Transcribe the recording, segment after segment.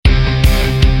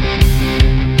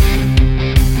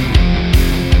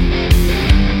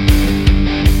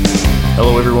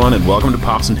everyone, and welcome to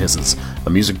Pops and Hisses, a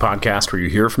music podcast where you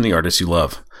hear from the artists you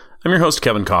love. I'm your host,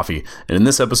 Kevin Coffey, and in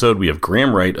this episode we have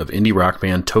Graham Wright of indie rock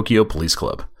band Tokyo Police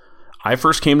Club. I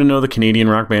first came to know the Canadian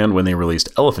rock band when they released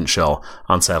Elephant Shell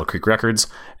on Saddle Creek Records,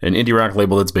 an indie rock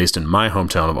label that's based in my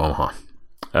hometown of Omaha.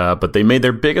 But they made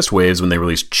their biggest waves when they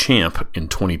released Champ in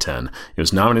 2010. It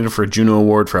was nominated for a Juno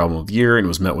Award for Album of the Year and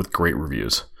was met with great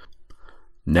reviews.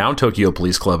 Now Tokyo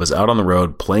Police Club is out on the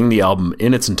road playing the album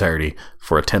in its entirety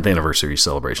for a 10th anniversary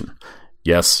celebration.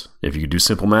 Yes, if you do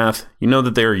simple math, you know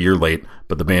that they're a year late,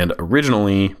 but the band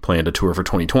originally planned a tour for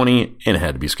 2020 and it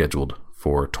had to be scheduled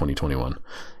for 2021.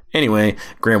 Anyway,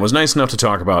 Graham was nice enough to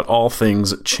talk about all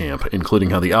things Champ,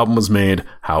 including how the album was made,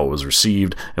 how it was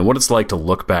received, and what it's like to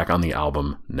look back on the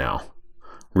album now.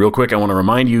 Real quick, I want to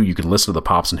remind you, you can listen to the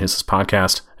Pops and Hisses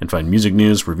podcast and find music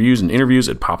news, reviews, and interviews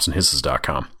at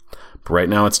popsandhisses.com. But right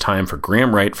now it's time for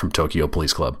Graham Wright from Tokyo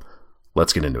Police Club.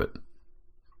 Let's get into it.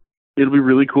 It'll be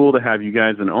really cool to have you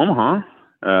guys in Omaha.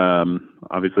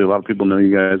 Obviously, a lot of people know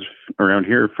you guys around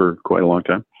here for quite a long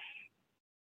time.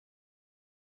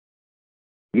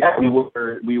 Yeah,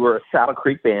 we were a Saddle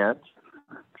Creek band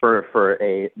for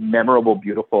a memorable,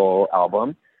 beautiful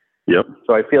album. Yep.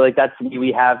 So I feel like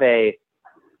we have a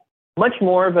much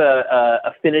more of a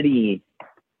affinity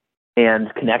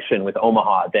and connection with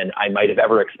Omaha than I might have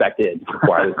ever expected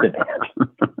before I was in the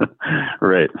band.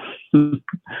 Right.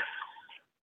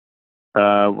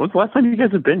 When's the last time you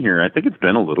guys have been here? I think it's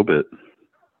been a little bit.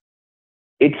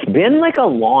 It's been like a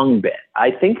long bit.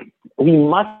 I think we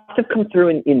must have come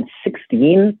through in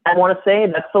 16, I want to say.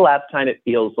 That's the last time it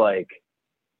feels like.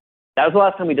 That was the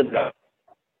last time we did a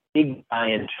big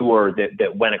giant tour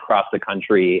that went across the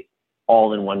country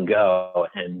all in one go.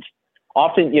 And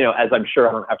often, you know, as I'm sure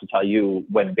I don't have to tell you,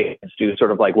 when bands do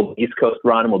sort of like, we'll East Coast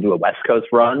run and we'll do a West Coast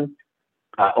run,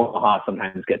 Omaha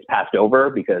sometimes gets passed over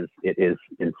because it is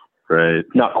right.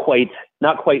 not quite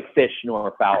fish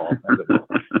nor fowl.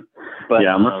 But,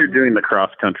 yeah, unless you're doing the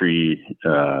cross country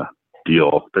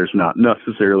deal, there's not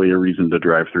necessarily a reason to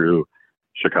drive through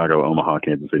Chicago, Omaha,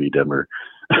 Kansas City, Denver.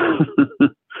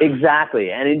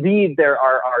 Exactly. And indeed, there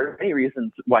are many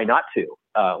reasons why not to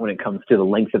when it comes to the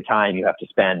length of time you have to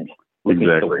spend looking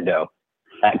at the window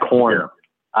at corn.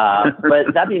 Yeah.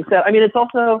 But that being said, I mean, it's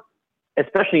also,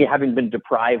 especially having been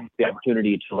deprived of the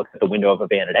opportunity to look at the window of a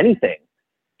band at anything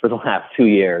for the last 2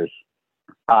 years,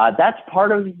 that's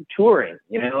part of touring.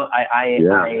 You know,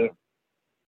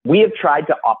 we have tried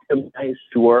to optimize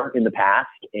tour in the past,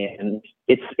 and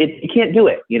you can't do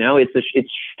it. You know, it's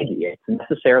shaggy. It's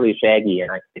necessarily shaggy,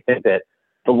 and I think that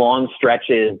the long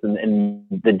stretches and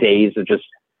the days of just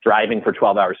driving for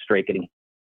 12 hours straight, getting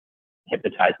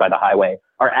hypnotized by the highway,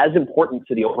 are as important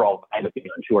to the overall vibe of being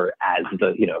on tour as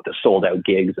the sold out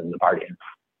gigs and the partying.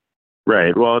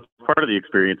 Right. Well, it's part of the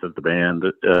experience of the band.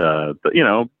 But you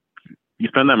know, you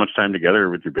spend that much time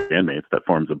together with your bandmates, that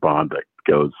forms a bond that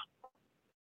goes,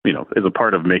 you know, is a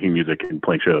part of making music and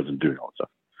playing shows and doing all that stuff.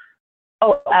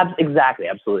 Oh, exactly.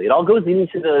 Absolutely. It all goes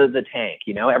into the tank,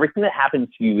 you know, everything that happens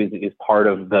to you is part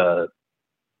of the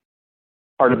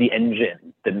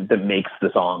engine that makes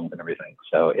the songs and everything.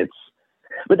 So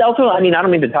but also, I mean, I don't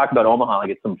mean to talk about Omaha like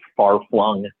it's some far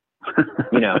flung,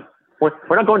 you know,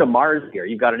 we're not going to Mars here.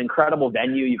 You've got an incredible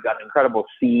venue. You've got an incredible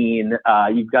scene.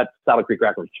 You've got Saddle Creek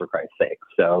Records, for Christ's sake.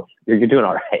 So you're doing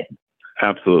all right.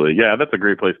 Absolutely. Yeah, that's a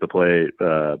great place to play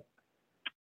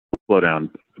Slow Down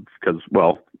because,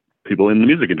 well, people in the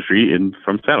music industry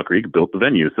from Saddle Creek built the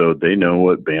venue, so they know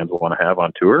what bands will want to have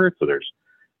on tour. So there's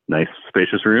nice,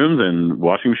 spacious rooms and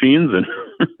washing machines and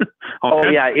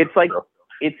all yeah, it's like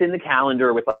it's in the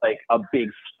calendar with like a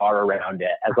big star around it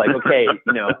as like, okay,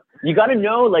 you know, you got to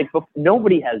know, like,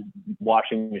 nobody has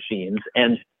washing machines,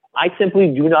 and I simply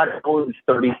do not own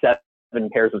 37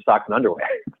 pairs of socks and underwear.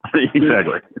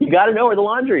 Exactly. You got to know where the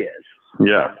laundry is.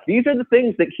 Yeah. These are the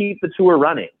things that keep the tour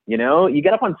running. You know, you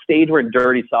get up on stage wearing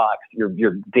dirty socks,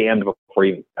 you're damned before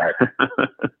you start.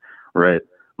 Right.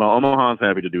 Well, Omaha's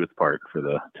happy to do its part for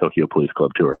the Tokyo Police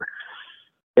Club tour.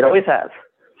 It always has.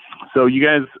 So you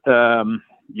guys,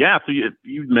 so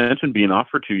you mentioned being off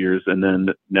for 2 years, and then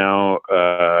now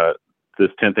this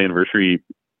 10th anniversary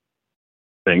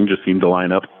thing just seemed to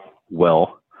line up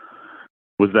well.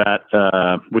 Was that,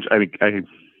 which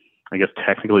I guess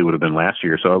technically would have been last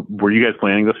year. So were you guys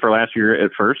planning this for last year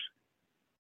at first?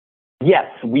 Yes,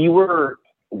 we were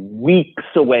weeks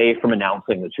away from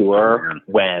announcing the tour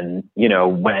when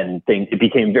it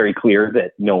became very clear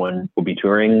that no one would be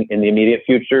touring in the immediate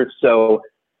future. So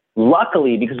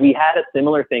luckily, because we had a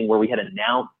similar thing where we had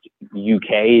announced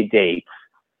UK dates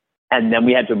and then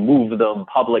we had to move them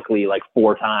publicly like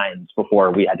 4 times before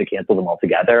we had to cancel them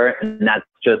altogether. And that's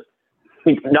just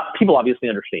people obviously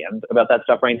understand about that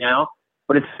stuff right now,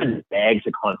 but it's a bag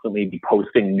to constantly be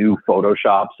posting new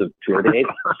photoshops of tour dates.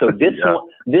 So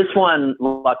this one,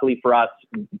 luckily for us,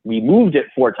 we moved it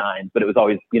 4 times, but it was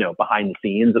always, behind the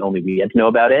scenes and only we had to know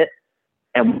about it.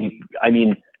 And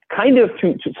kind of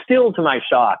still to my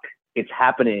shock, it's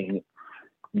happening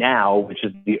now, which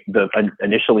is the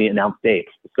initially announced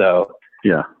dates. So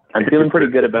yeah, I'm feeling pretty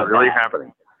good about really that.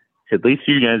 happening. At least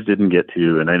you guys didn't get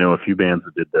to, and I know a few bands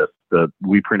that did this.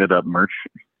 We printed up merch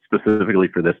specifically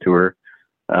for this tour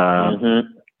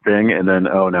thing, and then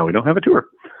now we don't have a tour.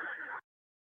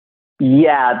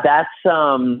 Yeah, that's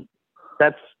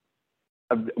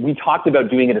we talked about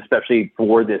doing it especially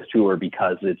for this tour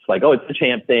because it's like, it's a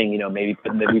Champ thing, maybe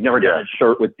we've never done a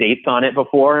shirt with dates on it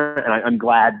before, and I'm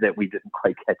glad that we didn't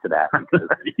quite get to that.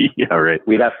 Yeah, right.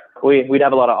 We'd have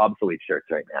a lot of obsolete shirts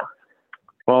right now.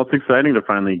 Well, it's exciting to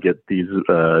finally get these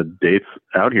dates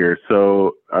out here.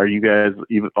 So, are you guys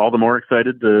all the more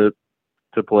excited to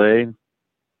play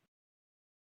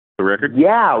the record?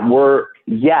 Yeah,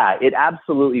 it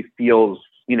absolutely feels,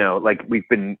 like we've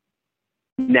been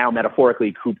now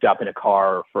metaphorically cooped up in a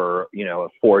car for, a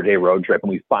 4-day road trip,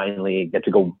 and we finally get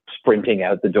to go sprinting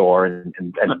out the door and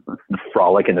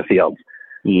frolic in the fields.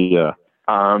 Yeah.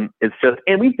 It's just,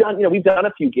 and we've done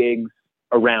a few gigs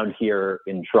around here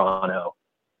in Toronto,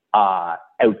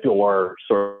 outdoor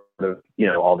sort of,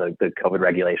 all the COVID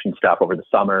regulation stuff over the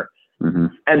summer. Mm-hmm.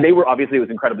 And it was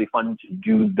incredibly fun to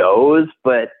do those,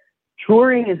 but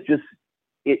touring is just,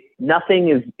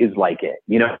 nothing is like it,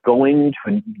 going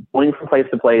from place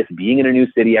to place, being in a new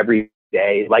city every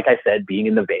day. Like I said, being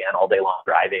in the van all day long,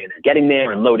 driving and getting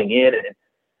there and loading in, and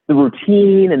the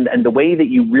routine and the way that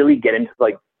you really get into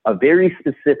like a very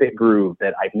specific groove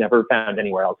that I've never found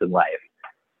anywhere else in life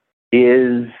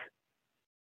is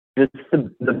just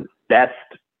the best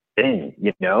thing,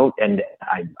 and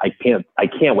I can't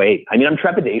wait. I'm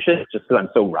trepidatious just because I'm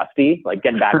so rusty, like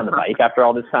getting back on the bike after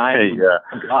all this time. Hey, yeah.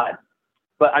 Oh, God.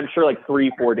 But I'm sure like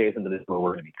 3-4 days into this tour,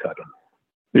 we're going to be cooking.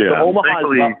 Yeah. So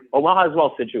Omaha is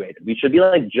well situated. We should be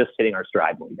like just hitting our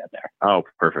stride when we get there. Oh,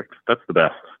 perfect. That's the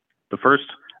best. The first,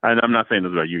 I'm not saying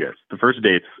this about you guys. The first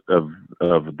dates of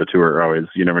the tour are always,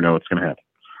 you never know what's going to happen.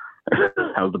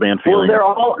 How's the band feeling? Well, they're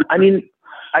all,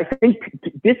 I think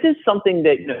this is something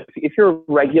that, if you're a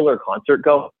regular concert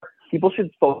goer, people should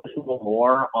focus a little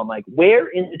more on like, where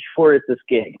in the tour is this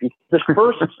gig? Because the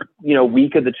first,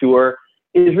 week of the tour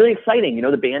is really exciting.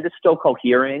 The band is still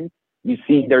cohering. You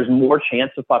see there's more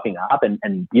chance of fucking up. And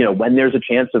when there's a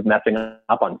chance of messing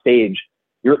up on stage,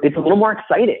 it's a little more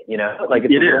exciting, like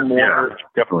it's a little more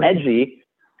edgy.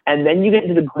 And then you get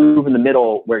into the groove in the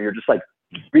middle where you're just like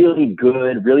really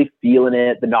good, really feeling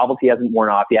it. The novelty hasn't worn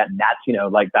off yet. And that's,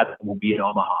 that will be in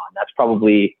Omaha. And that's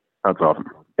awesome.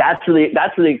 That's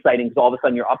really exciting because all of a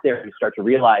sudden you're up there and you start to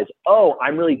realize,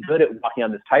 I'm really good at walking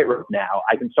on this tightrope now.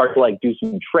 I can start to like do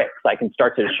some tricks. I can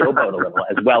start to showboat a little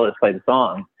as well as play the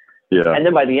song. Yeah. And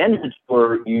then by the end of the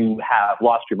tour, you have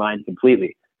lost your mind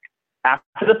completely.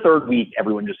 After the 3rd week,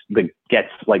 everyone just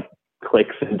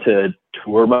clicks into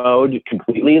tour mode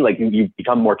completely. Like you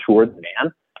become more tour than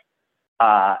band.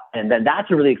 And then that's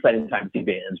a really exciting time to see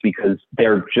bands because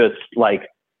they're just like,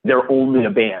 they're only a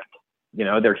band.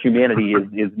 Their humanity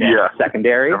is now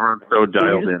secondary. Everyone's so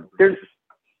dialed in. There's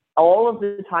all of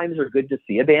the times are good to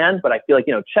see a band, but I feel like,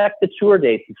 check the tour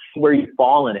dates and see where you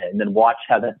fall in it and then watch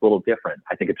how that's a little different.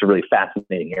 I think it's a really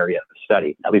fascinating area to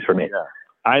study, at least for me. Yeah.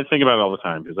 I think about it all the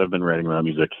time because I've been writing about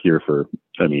music here for,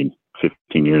 15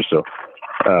 years. So,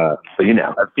 I've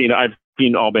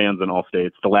seen all bands in all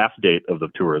states. The last date of the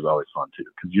tour is always fun too,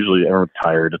 because usually everyone's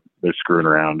tired. They're screwing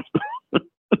around.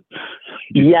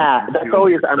 Yeah, that's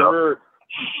always. I remember,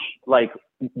 like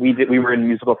we were in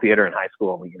musical theater in high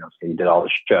school, and we did all the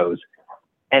shows,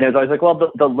 and it was always like,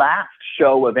 well, the last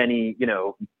show of any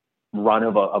run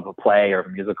of a play or a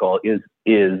musical is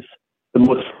the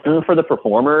most fun for the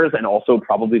performers, and also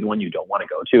probably the one you don't want to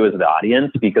go to as the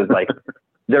audience because like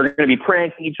they're going to be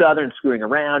pranking each other and screwing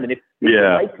around, and if you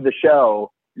like the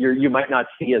show, you might not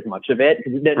see as much of it.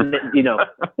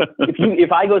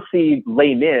 If I go see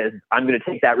Les Mis, I'm going to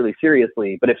take that really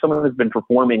seriously. But if someone has been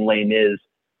performing Les Mis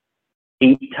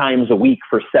 8 times a week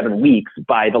for 7 weeks,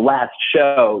 by the last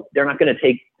show, they're not going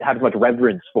to have as much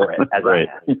reverence for it as I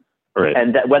have. Right.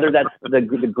 And whether that's the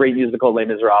great musical Les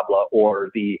Miserables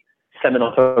or the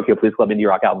seminal Tokyo Police Club indie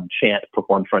rock album Chant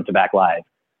performed front to back live,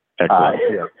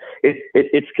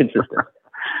 it's consistent.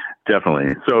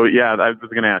 Definitely. So yeah, I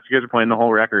was going to ask, you guys are playing the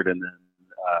whole record, and then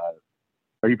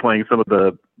are you playing some of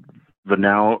the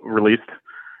now released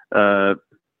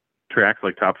tracks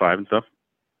like top 5 and stuff?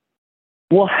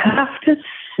 We'll have to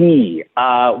see.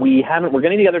 We're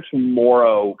getting together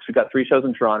tomorrow because we've got 3 shows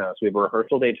in Toronto. So we have a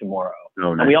rehearsal day tomorrow.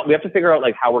 Oh, nice. And we have to figure out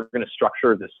like how we're going to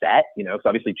structure the set, you know, because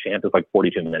obviously Champ is like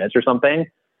 42 minutes or something.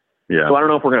 Yeah. So I don't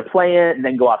know if we're going to play it and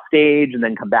then go off stage and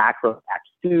then come back for act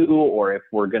 2, or if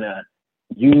we're going to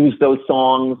use those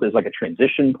songs as like a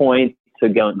transition point to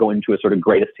go into a sort of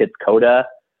greatest hits coda.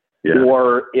 Yeah.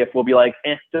 Or if we'll be like,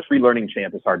 just relearning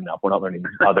Champ is hard enough. We're not learning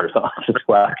other songs as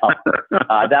well.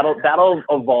 That'll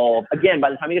evolve. Again,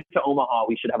 by the time we get to Omaha,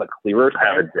 we should have a clearer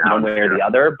sense one way or the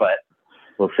other, but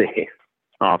we'll see.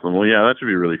 Awesome. Well, yeah, that should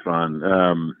be really fun.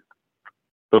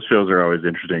 Those shows are always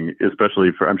interesting,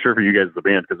 especially I'm sure for you guys as a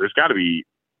band, because there's got to be,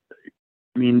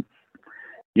 I mean,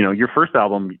 you know, your first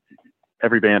album,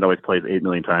 every band always plays 8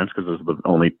 million times because those are the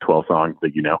only 12 songs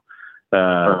that you know.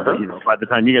 But, you know, by the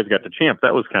time you guys got to Champ,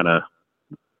 that was kind of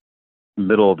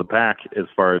middle of the pack as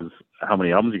far as how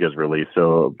many albums you guys released.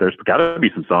 So there's got to be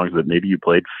some songs that maybe you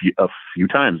played a few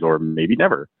times or maybe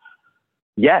never.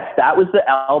 Yes, that was the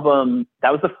album.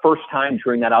 That was the first time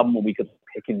during that album when we could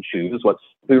pick and choose what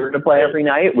we were going to play every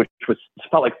night, which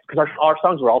felt like, because our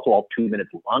songs were also all 2 minutes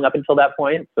long up until that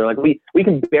point. So like we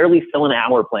can barely fill an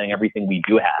hour playing everything we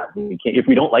do have. We can't, if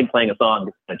we don't like playing a song,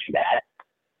 it's not too bad.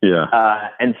 Yeah.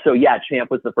 And so, yeah, Champ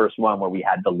was the first one where we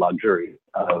had the luxury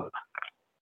of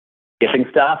skipping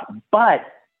stuff, but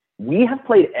we have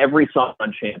played every song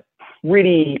on Champ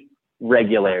pretty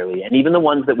regularly. And even the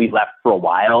ones that we left for a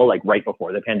while, like right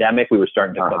before the pandemic, we were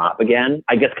starting to come up again,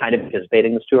 I guess kind of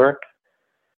anticipating this tour.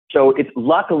 So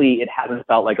luckily it hasn't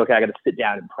felt like, okay, I got to sit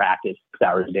down and practice 6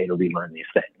 hours a day to relearn these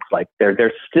things. Like they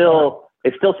still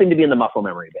seem to be in the muscle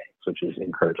memory banks, which is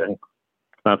encouraging.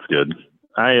 That's good.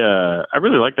 I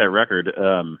really like that record.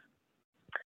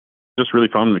 Just really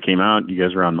fun when it came out. You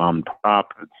guys were on Mom and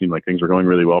Pop. It seemed like things were going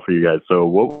really well for you guys. So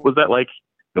what was that like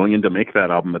going in to make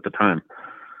that album at the time?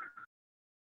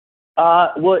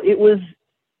 Well, it was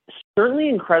certainly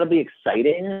incredibly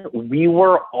exciting. We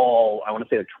were all, I want to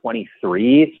say, like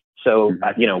 23. So,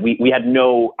 you know, we had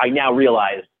I now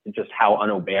realize just how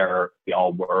unaware we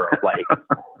all were of like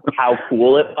how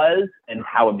cool it was and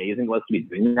how amazing it was to be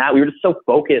doing that. We were just so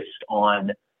focused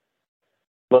on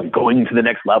like going to the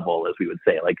next level, as we would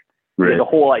say. Like the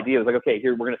whole idea was like, okay,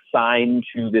 here we're going to sign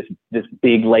to this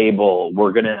big label.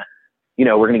 We're going to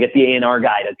get the A&R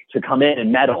guy to come in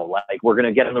and meddle. Like we're going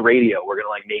to get on the radio. We're going to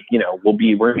like make, you know, we're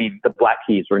going to be the Black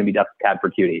Keys. We're going to be Death Cab for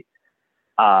Cutie.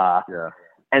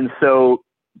 And so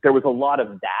there was a lot of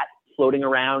that floating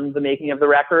around the making of the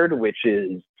record, which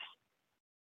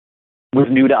was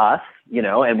new to us, you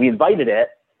know, and we invited it,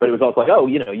 but it was also like, oh,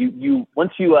 you know, you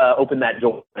once you open that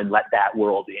door and let that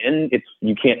world in,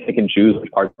 you can't pick and choose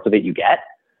which parts of it you get.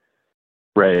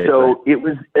 Right. So it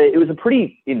was a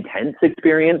pretty intense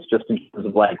experience just in terms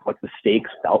of like what the stakes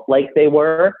felt like they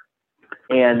were.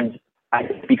 And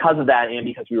because of that, and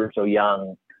because we were so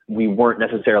young, we weren't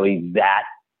necessarily that,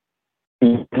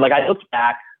 like I looked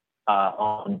back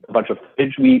on a bunch of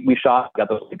footage we shot. We got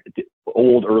those like,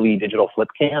 old early digital flip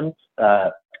cams.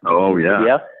 Oh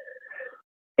yeah.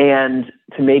 And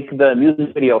to make the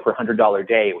music video for $100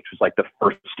 Day, which was like the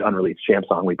first unreleased Champ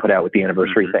song we put out with the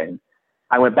anniversary thing,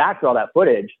 I went back to all that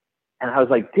footage and I was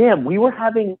like, damn, we were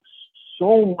having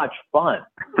so much fun.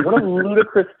 What a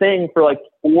ludicrous thing for like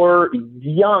 4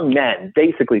 young men,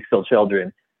 basically still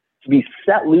children, to be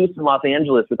set loose in Los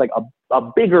Angeles with like a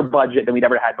bigger budget than we'd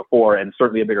ever had before, and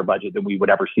certainly a bigger budget than we would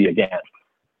ever see again.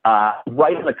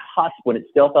 Right on the cusp when it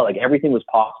still felt like everything was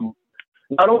possible.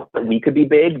 Not only that we could be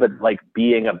big, but like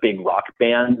being a big rock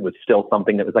band was still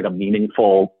something that was like a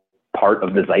meaningful part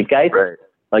of the zeitgeist. Right.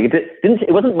 Like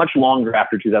it wasn't much longer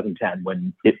after 2010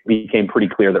 when it became pretty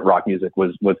clear that rock music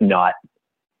was not,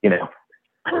 you know,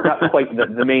 not quite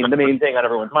the main thing on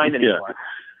everyone's mind anymore.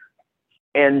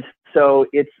 Yeah. And so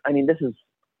this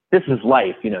is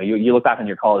life. You know, you look back on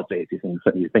your college days, you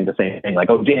think the same thing, like,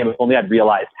 oh damn, if only I'd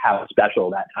realized how special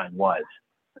that time was.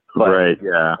 But right.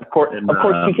 Yeah. Of course,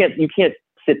 you can't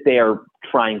sit there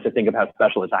trying to think of how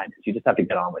special the time is. You just have to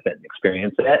get on with it and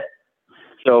experience it.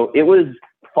 So it was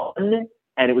fun.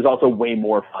 And it was also way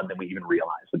more fun than we even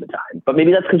realized at the time. But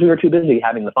maybe that's because we were too busy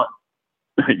having the fun.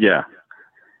 Yeah.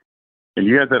 And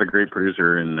you guys had a great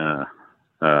producer in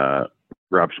Rob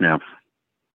Schnapf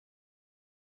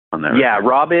on that. Yeah,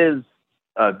 Rob is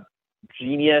a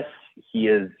genius. He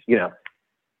is, you know,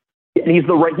 and he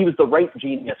was the right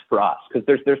genius for us, because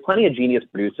there's plenty of genius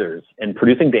producers, and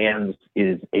producing bands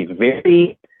is a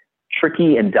very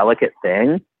tricky and delicate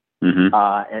thing. Mm-hmm.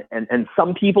 And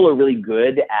some people are really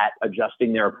good at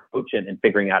adjusting their approach and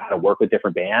figuring out how to work with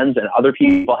different bands. And other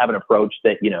people have an approach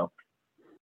that, you know,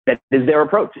 that is their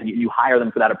approach. And you hire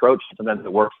them for that approach. Sometimes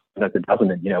it works, sometimes it doesn't.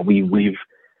 And, you know, we've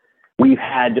we've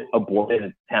had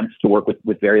aborted attempts to work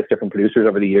with various different producers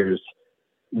over the years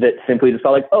that simply just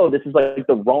felt like, oh, this is like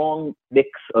the wrong mix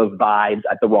of vibes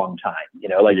at the wrong time. You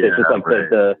know, like this is like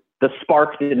the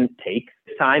spark didn't take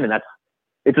this time, and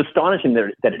it's astonishing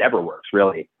that it ever works,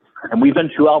 really. And we've done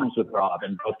 2 albums with Rob,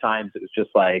 and both times it was just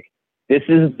like, this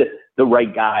is the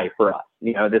right guy for us.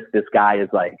 You know, this guy is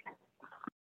like,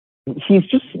 he's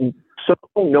just so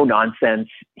no nonsense.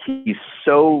 He's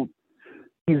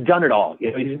done it all.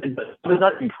 You know, he's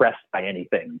not impressed by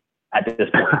anything at this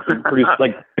point.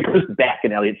 He produced Beck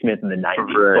and Elliott Smith in the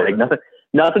 90s. Right. So like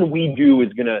nothing we do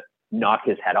is gonna knock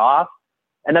his head off,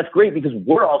 and that's great because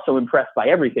we're also impressed by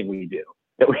everything we do.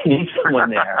 That we need someone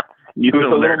there who's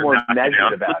a little more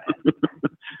measured about it.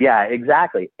 Yeah,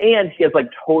 exactly. And he has like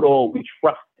we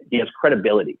trust. He has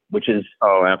credibility, which is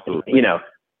absolutely. You know,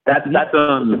 that's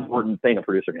the important thing a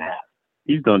producer can have.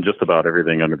 He's done just about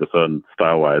everything under the sun,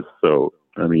 style-wise. So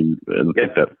I mean, and I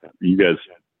think that you guys,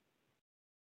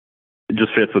 it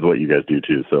just fits with what you guys do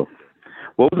too. So,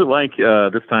 what was it like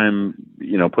this time?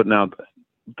 You know, putting out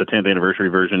the 10th anniversary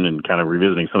version and kind of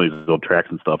revisiting some of these old tracks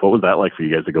and stuff. What was that like for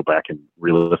you guys to go back and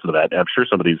re-listen to that? I'm sure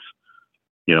some of these,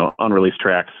 you know, unreleased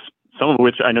tracks, some of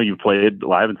which I know you've played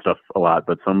live and stuff a lot,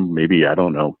 but some maybe, I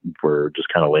don't know, were just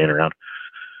kind of laying around.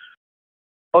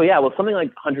 Oh yeah, well, something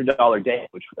like $100 Day,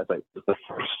 which was like the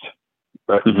first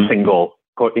single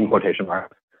in quotation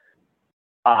marks.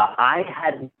 I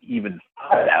hadn't even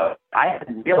thought about it.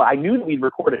 I knew that we'd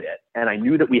recorded it, and I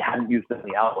knew that we hadn't used it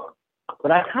in the album.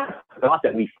 But I kind of thought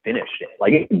that we finished it.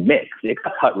 Like, it mixed. It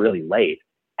got cut really late.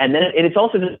 And then it's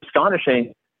also just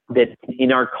astonishing that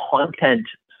in our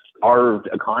content-starved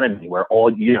economy, where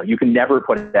you can never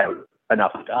put out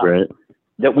enough stuff, right,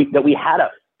 that we had a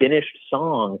finished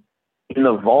song in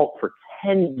the vault for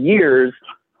 10 years,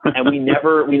 and we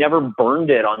never burned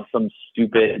it on some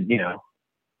stupid, you know,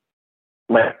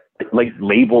 like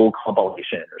label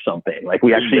compilation or something. Like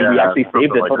we actually saved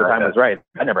it until the time was right.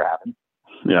 That never happened.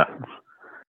 Yeah.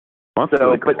 Well, so,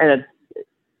 really cool.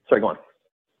 Sorry, go on.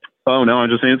 Oh no, I'm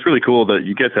just saying it's really cool that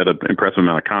you guys had an impressive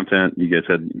amount of content. You guys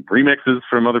had remixes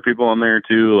from other people on there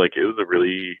too. Like, it was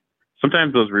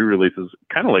sometimes those re-releases,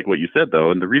 kind of like what you said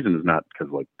though, and the reason is not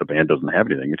because like the band doesn't have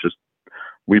anything. It's just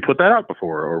we put that out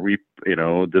before, or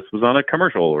this was on a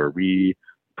commercial, or we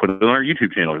put it on our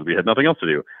YouTube channel because we had nothing else to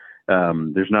do.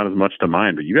 There's not as much to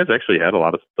mind, but you guys actually had a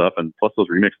lot of stuff, and plus those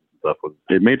remixes and stuff,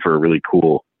 it made for a really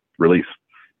cool release.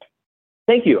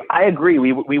 Thank you. I agree.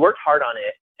 We worked hard on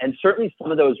it, and certainly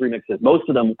some of those remixes, most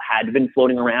of them had been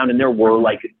floating around, and there were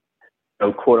like,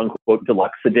 quote unquote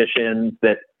deluxe editions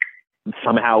that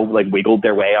somehow like wiggled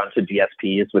their way onto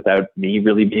DSPs without me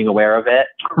really being aware of it.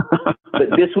 But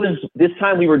this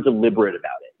time we were deliberate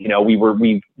about it. You know, we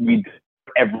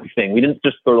everything. We didn't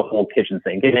just throw the whole kitchen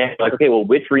sink in it. Like, okay, well,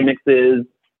 which remixes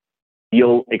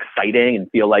feel exciting and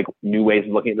feel like new ways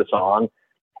of looking at the song?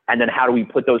 And then how do we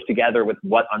put those together with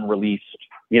what unreleased,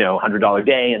 $100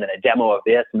 Day, and then a demo of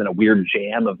this, and then a weird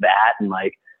jam of that? And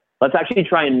like, let's actually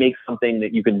try and make something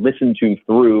that you can listen to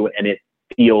through and it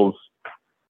feels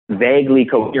vaguely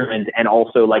coherent and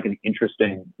also like an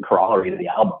interesting corollary to the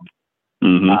album.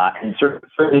 Mm-hmm. And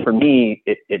certainly for me,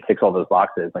 it ticks all those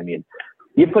boxes. I mean,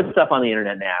 you put stuff on the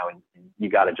internet now, and you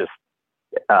got to just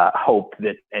hope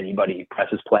that anybody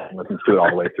presses play and listens to it all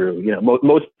the way through.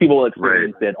 Most people will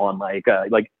experience it on like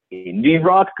indie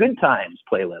rock good times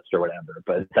playlist or whatever.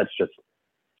 But that's just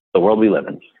the world we live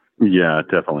in. Yeah,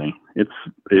 definitely. It's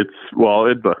so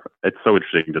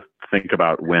interesting to think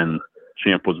about when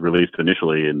Champ was released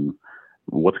initially and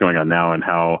what's going on now, and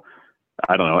how,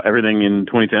 I don't know, everything in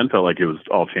 2010 felt like it was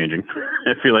all changing.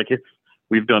 I feel like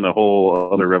we've done a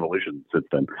whole other revolution since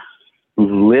then.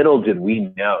 Little did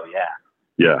we know, yeah.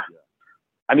 Yeah.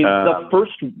 I mean, the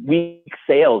first week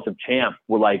sales of Champ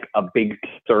were like a big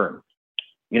concern.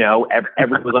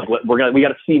 Everyone was like, we got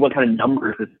to see what kind of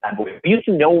numbers this bad boy. We used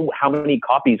to know how many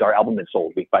copies our album had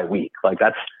sold week by week. Like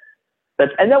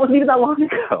and that wasn't even that long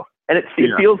ago. And it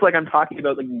feels like I'm talking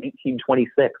about like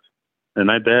 1926. And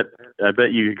I bet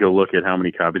you could go look at how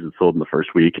many copies it sold in the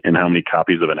first week and how many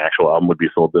copies of an actual album would be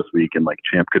sold this week. And like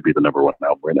Champ could be the number one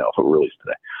album right now if it were released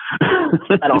today.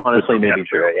 That honestly may be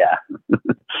true. Yeah.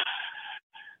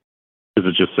 Because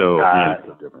it's just so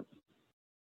different.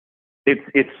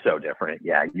 It's so different.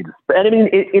 Yeah. And I mean,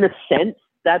 in a sense,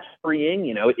 that's freeing.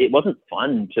 It wasn't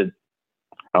fun to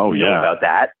know about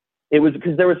that. It was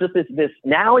because there was just this.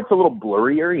 Now it's a little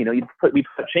blurrier. We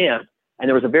put Champ, and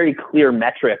there was a very clear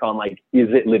metric on like, is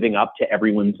it living up to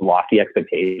everyone's lofty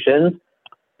expectations?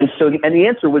 And the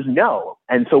answer was no.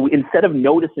 And so instead of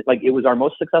noticing, like, it was our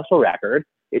most successful record.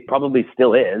 It probably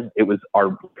still is. It was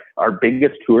our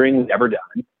biggest touring we've ever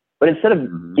done. But instead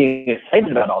of being excited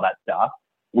about all that stuff,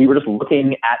 we were just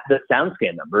looking at the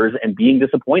SoundScan numbers and being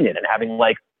disappointed and having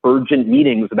like urgent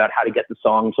meetings about how to get the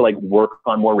song to like work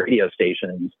on more radio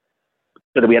stations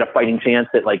so that we had a fighting chance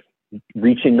at like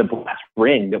reaching the brass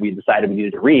ring that we decided we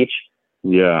needed to reach.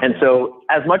 Yeah. And so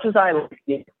as much as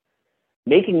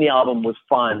making the album was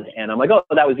fun, and I'm like, oh,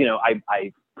 that was,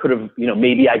 I could have,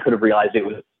 maybe I could have realized it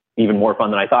was even more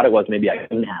fun than I thought it was. Maybe I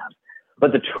couldn't have.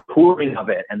 But the touring of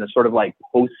it and the sort of like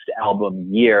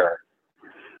post-album year,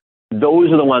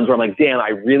 those are the ones where I'm like, damn, I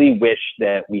really wish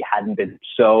that we hadn't been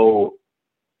so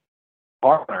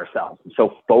hard on ourselves,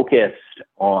 so focused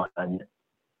on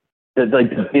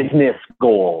the business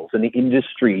goals and the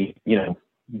industry,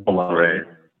 below. Right.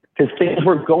 Because things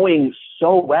were going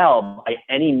so well by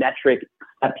any metric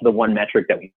except the one metric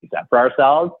that we set for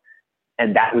ourselves.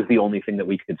 And that was the only thing that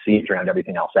we could see to drown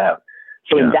everything else out.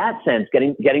 So in that sense,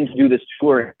 getting to do this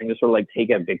tour and to sort of like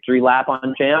take a victory lap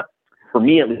on Champ, for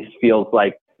me at least feels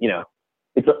like,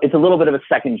 it's a little bit of a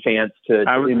second chance to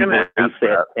embrace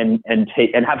it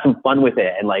and have some fun with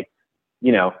it and like,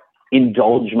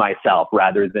 indulge myself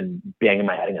rather than banging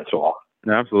my head against the wall.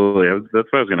 Absolutely. That's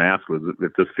what I was going to ask, was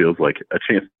if this feels like a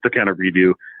chance to kind of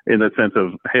redo in the sense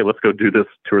of, hey, let's go do this,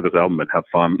 tour this album and have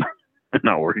fun and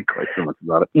not worry quite so much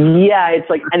about it. Yeah, it's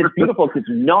like, and it's beautiful because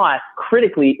it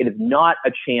is not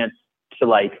a chance to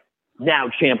like, now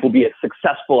Champ will be as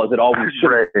successful as it always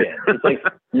should have been. It's like,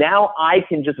 now I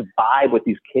can just vibe with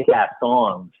these kick-ass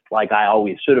songs like I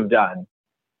always should have done.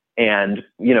 And,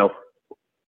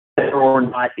 whether or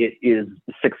not it is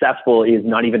successful is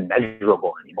not even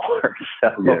measurable anymore. So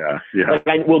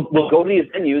like we'll go to these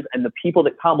venues and the people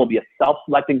that come will be a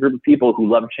self-selecting group of people who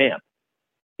love Champ.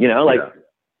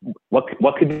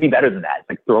 What could be better than that? It's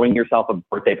like throwing yourself a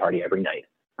birthday party every night.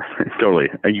 Totally.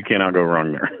 You cannot go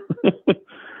wrong there.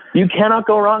 You cannot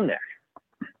go wrong there.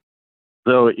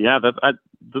 So yeah,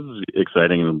 this is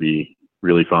exciting and it'll be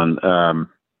really fun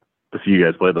to see you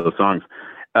guys play those songs.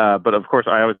 But of course,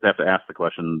 I always have to ask the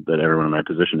question that everyone in my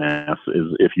position asks: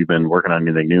 is if you've been working on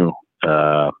anything new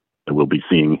that we'll be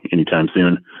seeing anytime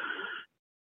soon.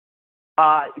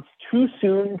 It's too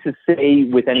soon to say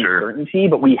with any certainty,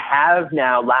 but we have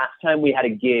now. Last time we had a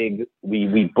gig,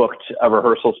 we booked a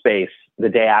rehearsal space the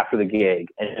day after the gig,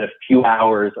 and a few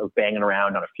hours of banging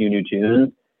around on a few new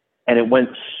tunes, and it went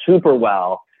super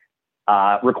well.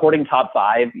 Recording Top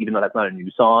 5, even though that's not a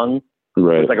new song,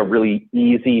 it's like a really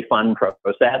easy, fun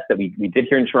process that we did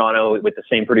here in Toronto with the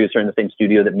same producer in the same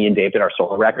studio that me and Dave did our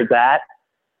solo records at.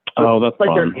 So that's like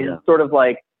fun. There is sort of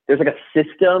like, there's like a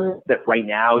system that right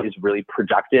now is really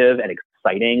productive and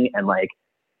exciting. And like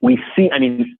we see,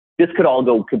 this could all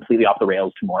go completely off the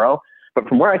rails tomorrow, but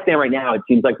from where I stand right now, it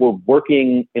seems like we're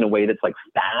working in a way that's like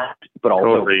fast, but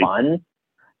also fun.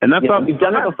 And that's we've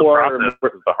done it before.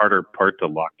 The harder part to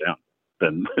lock down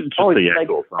than just the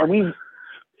actual song. And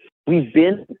we've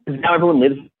been, now everyone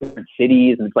lives in different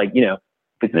cities and it's like,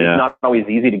 it's not always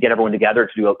easy to get everyone together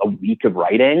to do a week of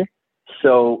writing.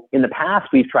 So in the past,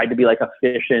 we've tried to be like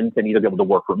efficient and either be able to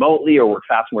work remotely or work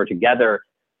fast and work together.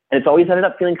 And it's always ended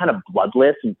up feeling kind of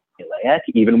bloodless and formulaic,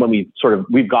 even when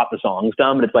we've got the songs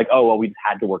done, but it's like, oh, well, we've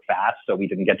had to work fast, so we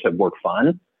didn't get to work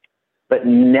fun. But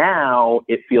now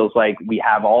it feels like we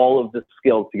have all of the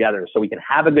skills together so we can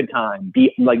have a good time,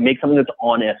 make something that's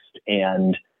honest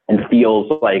and feels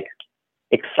like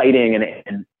exciting and it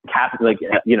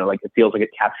feels like it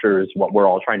captures what we're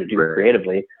all trying to do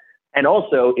creatively. And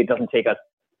also it doesn't take us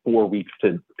 4 weeks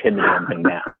to pin the damn thing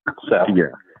down. So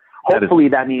hopefully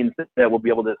that means that we'll be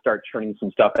able to start churning some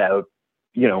stuff out,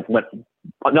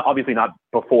 obviously not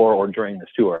before or during this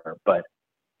tour, but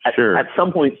at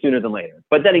some point sooner than later.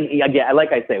 But then again,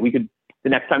 like I say, the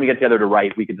next time we get together to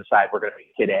write, we could decide we're going to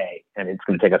be Kid A, and it's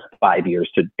going to take us 5 years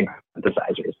to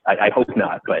synthesizers. I hope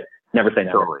not, but never say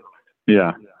never. Totally.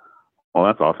 Yeah. Well,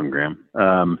 that's awesome, Graham.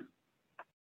 Well,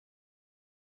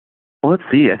 let's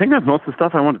see. I think that's most of the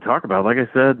stuff I want to talk about. Like I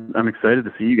said, I'm excited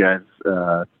to see you guys.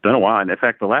 It's been a while. And in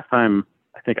fact, the last time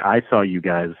I think I saw you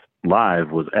guys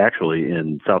live was actually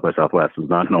in South by Southwest. It was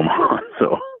not in Omaha.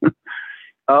 So.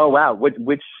 Oh, wow.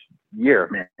 Which year,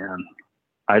 man?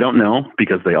 I don't know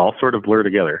because they all sort of blur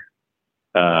together.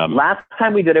 Last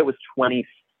time we did it was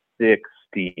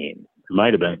 2016. It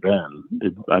might have been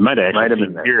then. I might have actually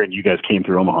been here and you guys came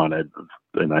through Omaha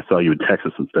and I saw you in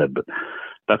Texas instead, but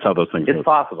that's how those things It's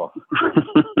possible.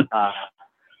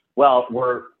 Well,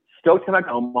 we're stoked to come back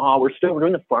to Omaha. We're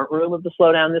doing the front room of the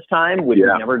Slowdown this time, which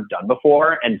we've never done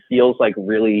before and feels like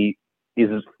really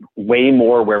is way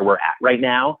more where we're at right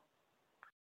now.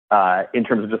 In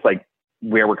terms of just like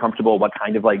where we're comfortable, what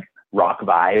kind of like rock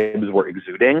vibes we're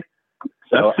exuding.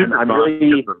 So I'm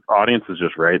really, the audience is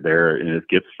just right there, and it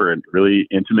gets for a really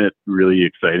intimate, really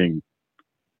exciting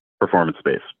performance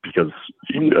space because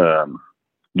you're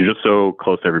just so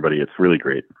close to everybody. It's really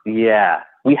great. Yeah,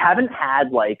 we haven't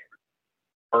had like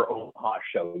our Omaha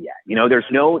show yet. You know, there's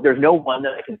no one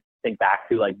that I can think back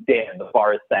to like, damn, the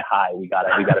bar is set high. We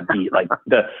gotta beat like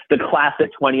the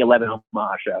classic 2011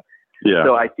 Omaha show. Yeah.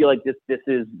 So I feel like this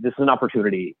is an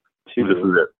opportunity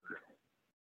to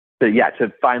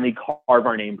finally carve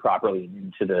our name properly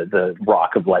into the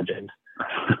Rock of Legend.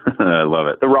 I love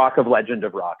it. The Rock of Legend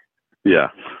of Rock. Yeah.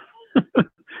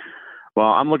 Well,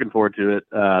 I'm looking forward to it.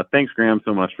 Thanks, Graham,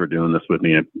 so much for doing this with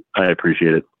me. I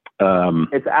appreciate it.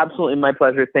 It's absolutely my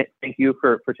pleasure. Thank you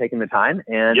for taking the time.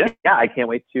 And yeah, I can't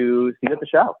wait to see you at the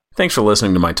show. Thanks for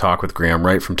listening to my talk with Graham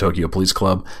Wright from Tokyo Police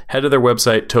Club. Head to their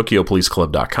website,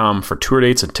 tokyopoliceclub.com, for tour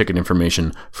dates and ticket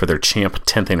information for their Champ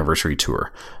 10th Anniversary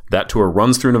Tour. That tour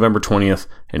runs through November 20th,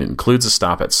 and it includes a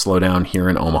stop at Slowdown here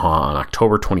in Omaha on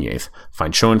October 28th.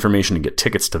 Find show information and get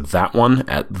tickets to that one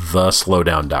at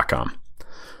theslowdown.com.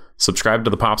 Subscribe to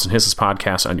the Pops and Hisses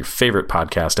podcast on your favorite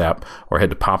podcast app, or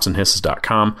head to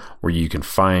popsandhisses.com, where you can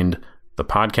find the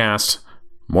podcast,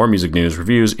 more music news,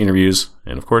 reviews, interviews,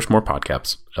 and of course, more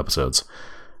podcast episodes.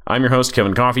 I'm your host,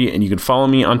 Kevin Coffey, and you can follow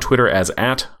me on Twitter as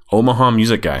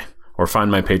 @OmahaMusicGuy, or find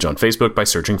my page on Facebook by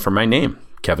searching for my name,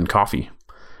 Kevin Coffey.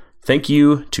 Thank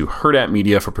you to Hurrdat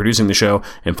Media for producing the show,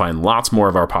 and find lots more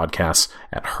of our podcasts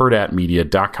at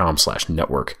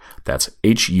hurrdatmedia.com/network. That's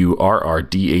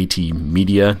HURRDAT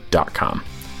media.com.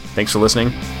 Thanks for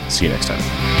listening. See you next time.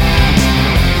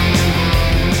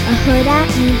 A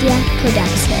Hurrdat Media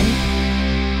Production.